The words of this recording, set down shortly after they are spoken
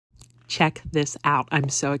Check this out. I'm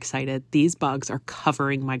so excited. These bugs are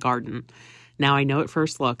covering my garden. Now, I know at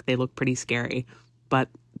first look, they look pretty scary, but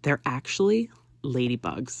they're actually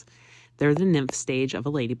ladybugs. They're the nymph stage of a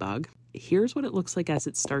ladybug. Here's what it looks like as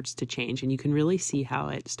it starts to change, and you can really see how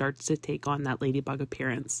it starts to take on that ladybug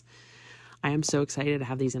appearance. I am so excited to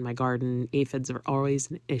have these in my garden. Aphids are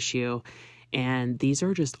always an issue, and these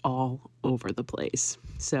are just all over the place.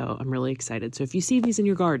 So I'm really excited. So if you see these in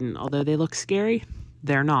your garden, although they look scary,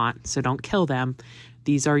 they're not. So don't kill them.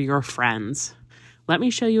 These are your friends. Let me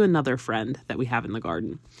show you another friend that we have in the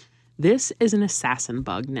garden. This is an assassin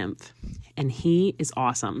bug nymph, and he is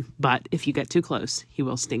awesome. But if you get too close, he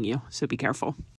will sting you. So be careful.